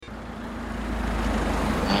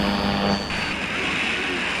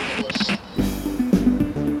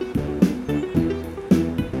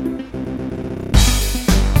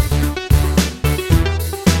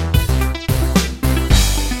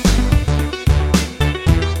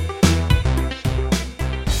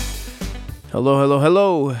Hello, hello,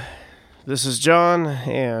 hello. This is John,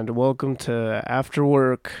 and welcome to After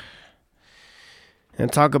Work.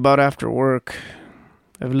 And talk about after work.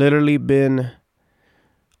 I've literally been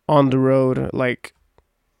on the road, like,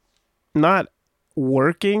 not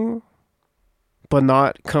working, but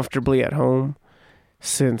not comfortably at home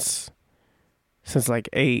since like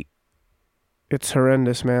 8. It's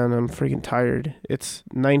horrendous, man. I'm freaking tired. It's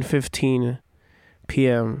 9:15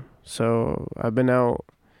 p.m., so I've been out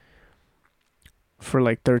for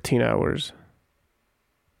like 13 hours.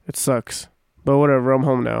 It sucks. But whatever, I'm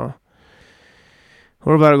home now.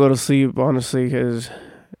 We're about to go to sleep, honestly, because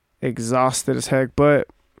exhausted as heck. But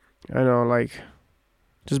I know, like,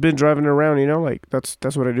 just been driving around, like that's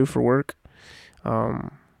what I do for work.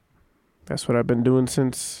 Um, that's what I've been doing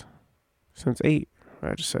since 8.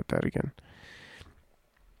 I just said that again.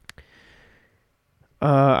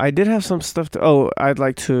 I did have some stuff to. Oh, I'd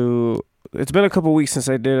like to. It's been a couple weeks since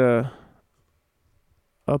I did a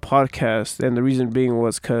podcast, and the reason being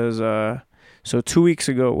was because so 2 weeks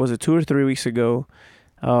ago, was it 2 or 3 weeks ago,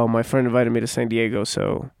 my friend invited me to San Diego,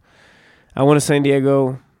 so I went to San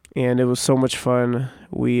Diego, and it was so much fun.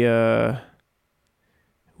 We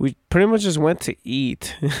pretty much just went to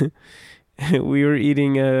eat. We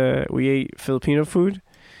ate Filipino food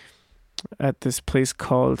at this place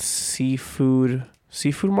called Seafood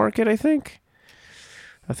Market, I think.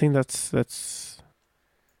 I think that's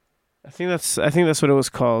what it was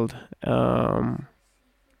called.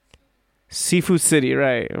 Seafood City,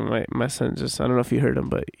 right? My son just, I don't know if you heard him,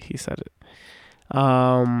 but he said it.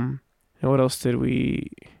 And what else did we?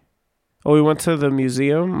 Oh, we went to the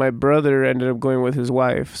museum. My brother ended up going with his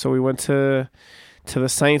wife, so we went to the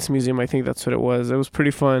Science Museum. I think that's what it was. It was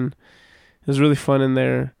pretty fun. It was really fun in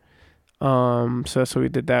there. So that's what we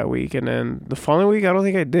did that week. And then the following week, I don't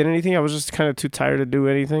think I did anything. I was just kind of too tired to do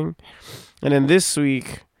anything. And then this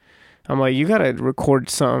week, I'm like, you gotta record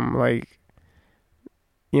something, like,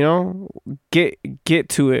 get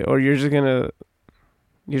to it, or you're just gonna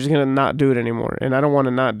not do it anymore. And I don't want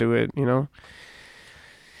to not do it,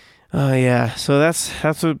 Yeah. So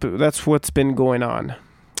that's what's been going on.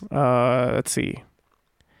 Let's see.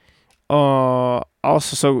 Also,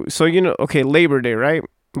 so okay, Labor Day, right?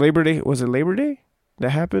 Labor Day, was it Labor Day that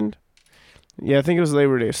happened? Yeah, I think it was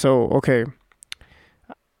Labor Day. So okay,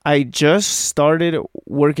 I just started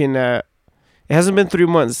working it hasn't been 3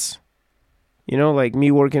 months, like me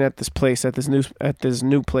working at this place, at this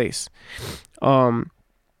new place.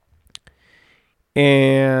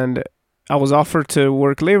 And I was offered to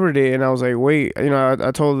work Labor Day, and I was like, wait,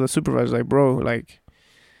 I told the supervisor, like, bro, like,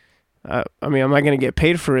 I mean, I'm not going to get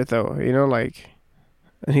paid for it though, like,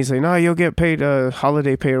 and he's like, no, you'll get paid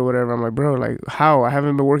holiday pay or whatever. I'm like, bro, like, how? I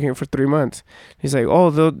haven't been working for 3 months. He's like,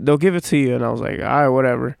 oh, they'll give it to you. And I was like, all right,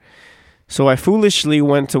 whatever. So I foolishly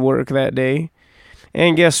went to work that day,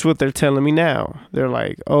 and guess what they're telling me now? They're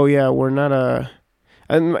like, oh yeah, we're not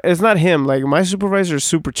and it's not him. Like, my supervisor is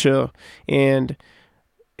super chill, and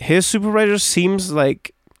his supervisor seems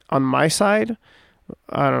like on my side.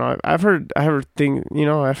 I don't know. I've heard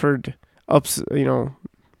ups,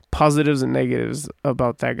 positives and negatives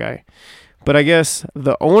about that guy. But I guess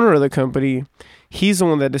the owner of the company, he's the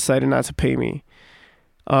one that decided not to pay me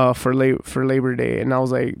for Labor Day. And I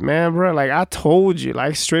was like, man, bro, like, I told you,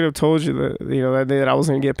 like, straight up told you that, that day that I was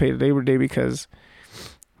going to get paid Labor Day because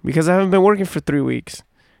I haven't been working for 3 weeks.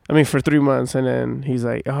 I mean, for 3 months. And then he's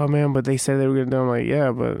like, oh man, but they said they were going to do it. I'm like,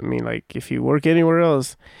 yeah, but I mean, like, if you work anywhere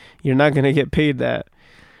else, you're not going to get paid that.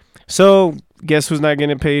 So guess who's not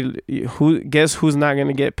getting paid? Guess who's not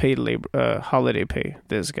gonna get paid holiday pay?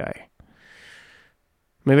 This guy.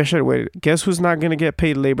 Maybe I should have waited. Guess who's not gonna get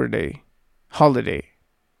paid Labor Day holiday?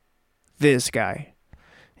 This guy.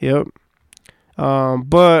 Yep.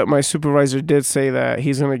 But my supervisor did say that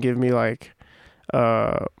he's gonna give me, like,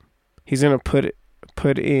 he's gonna put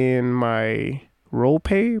in my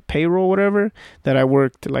payroll, whatever, that I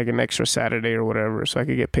worked like an extra Saturday or whatever, so I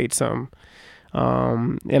could get paid some.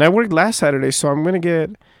 And I worked last Saturday, so I'm gonna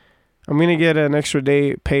get an extra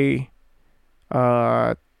day pay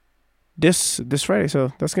this Friday,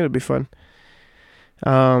 so that's gonna be fun.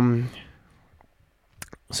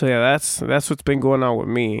 So yeah, that's what's been going on with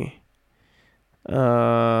me.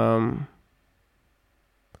 I've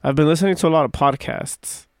been listening to a lot of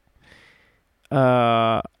podcasts.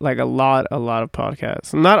 Like a lot of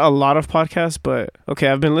podcasts. Not a lot of podcasts, but okay,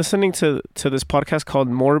 I've been listening to this podcast called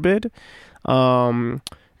Morbid.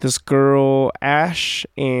 This girl Ash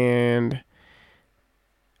and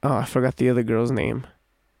I forgot the other girl's name.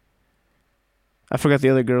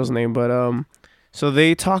 But so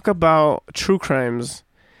they talk about true crimes,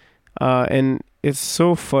 and it's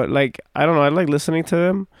so fun. Like, I don't know, I like listening to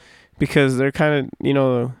them because they're kind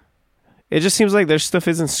of, it just seems like their stuff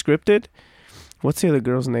isn't scripted. What's the other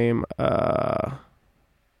girl's name? Yeah,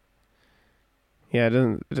 it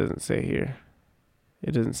doesn't say here.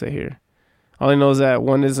 It doesn't say here. All I know is that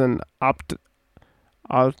one is an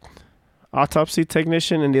autopsy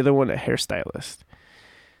technician and the other one a hairstylist.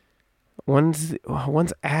 One's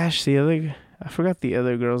Ash, the other, I forgot the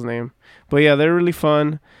other girl's name. But yeah, they're really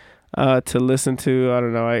fun to listen to. I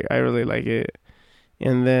don't know, I really like it.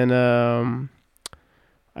 And then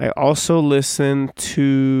I also listen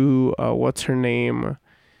to what's her name?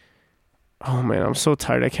 Oh man, I'm so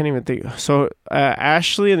tired. I can't even think. So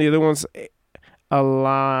Ashley and the other one's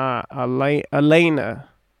Elena.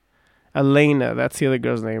 Elena, that's the other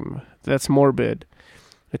girl's name. That's Morbid,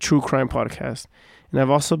 a true crime podcast. And I've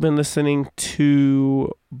also been listening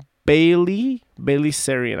to Bailey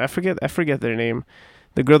Sarian. I forget their name.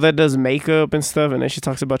 The girl that does makeup and stuff, and then she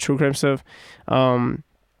talks about true crime stuff.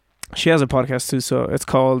 She has a podcast too, so it's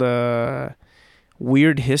called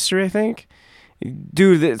Weird History, I think.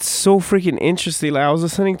 Dude, it's so freaking interesting. Like, I was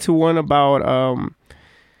listening to one about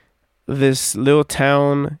this little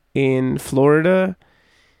town in Florida,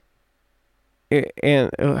 and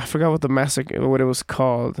I forgot what it was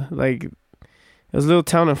called. Like, it was a little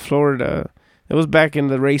town in Florida. It was back in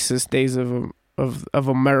the racist days of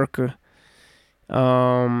America,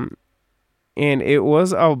 and it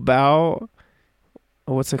was about,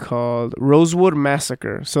 what's it called? Rosewood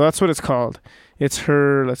Massacre. So that's what it's called. It's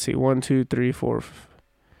her, let's see, 1, 2, 3, 4,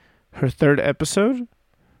 her third episode.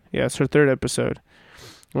 Yeah, it's her third episode.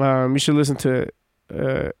 You should listen to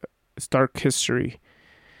it. It's Dark History.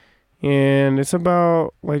 And it's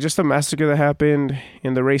about like just a massacre that happened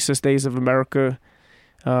in the racist days of America.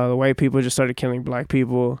 The white people just started killing black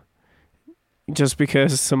people just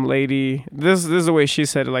because some lady, this is the way she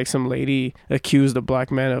said it, like some lady accused a black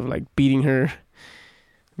man of like beating her.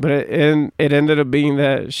 But it ended up being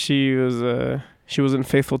that she wasn't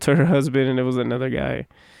faithful to her husband and it was another guy.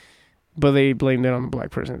 But they blamed it on the black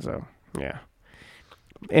person, so yeah.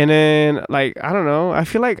 And then, like, I don't know. I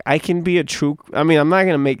feel like I can be I'm not going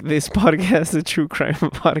to make this podcast a true crime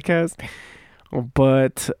podcast.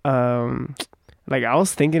 But, like, I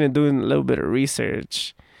was thinking of doing a little bit of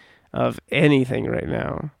research of anything right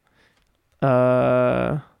now.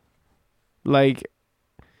 Like,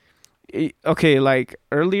 okay, like,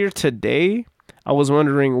 earlier today, I was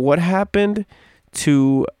wondering what happened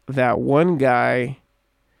to that one guy,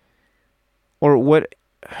 or what,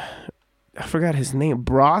 I forgot his name,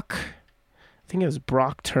 Brock? I think it was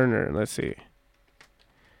Brock Turner. Let's see.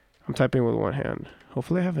 I'm typing with one hand.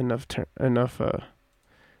 Hopefully I have enough time.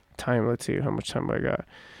 Let's see how much time I got.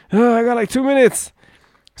 Oh, I got like 2 minutes.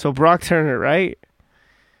 So Brock Turner, right?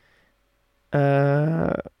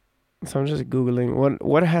 So I'm just Googling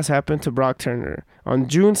what has happened to Brock Turner. On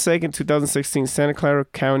June 2nd, 2016, Santa Clara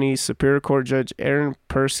County Superior Court Judge Aaron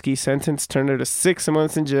Persky sentenced Turner to 6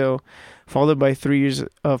 months in jail, followed by 3 years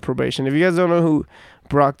of probation. If you guys don't know who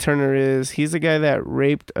Brock Turner is, he's the guy that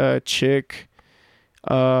raped a chick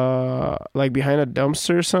like behind a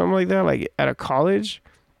dumpster or something like that, like at a college.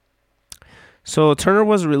 So Turner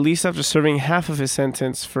was released after serving half of his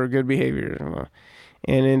sentence for good behavior.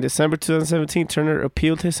 And in December 2017, Turner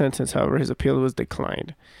appealed his sentence. However, his appeal was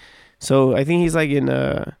declined. So I think he's like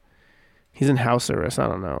he's in house arrest. I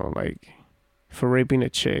don't know, like for raping a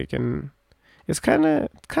chick, and it's kind of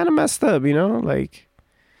messed up, like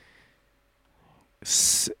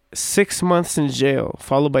 6 months in jail,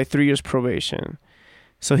 followed by 3 years probation.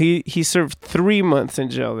 So he served 3 months in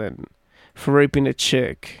jail then for raping a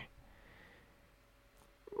chick.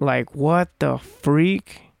 Like, what the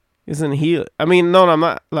freak? Isn't he? I mean, no, I'm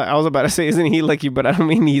not. Like, I was about to say, isn't he lucky? But I don't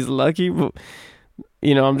mean he's lucky. But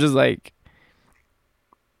I'm just like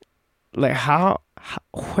how?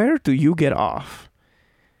 Where do you get off?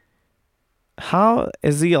 How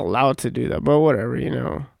is he allowed to do that? But whatever,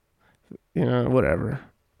 whatever.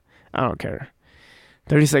 I don't care.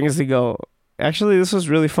 30 seconds to go. Actually, this was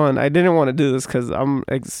really fun. I didn't want to do this because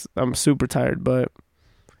I'm super tired, but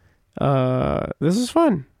this is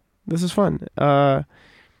fun.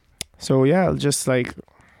 So yeah, just like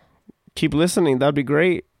keep listening. That'd be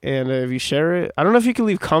great. And if you share it, I don't know if you can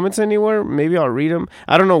leave comments anywhere. Maybe I'll read them.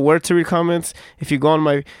 I don't know where to read comments. If you go on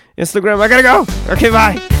my Instagram, I gotta go. Okay,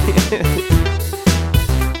 bye.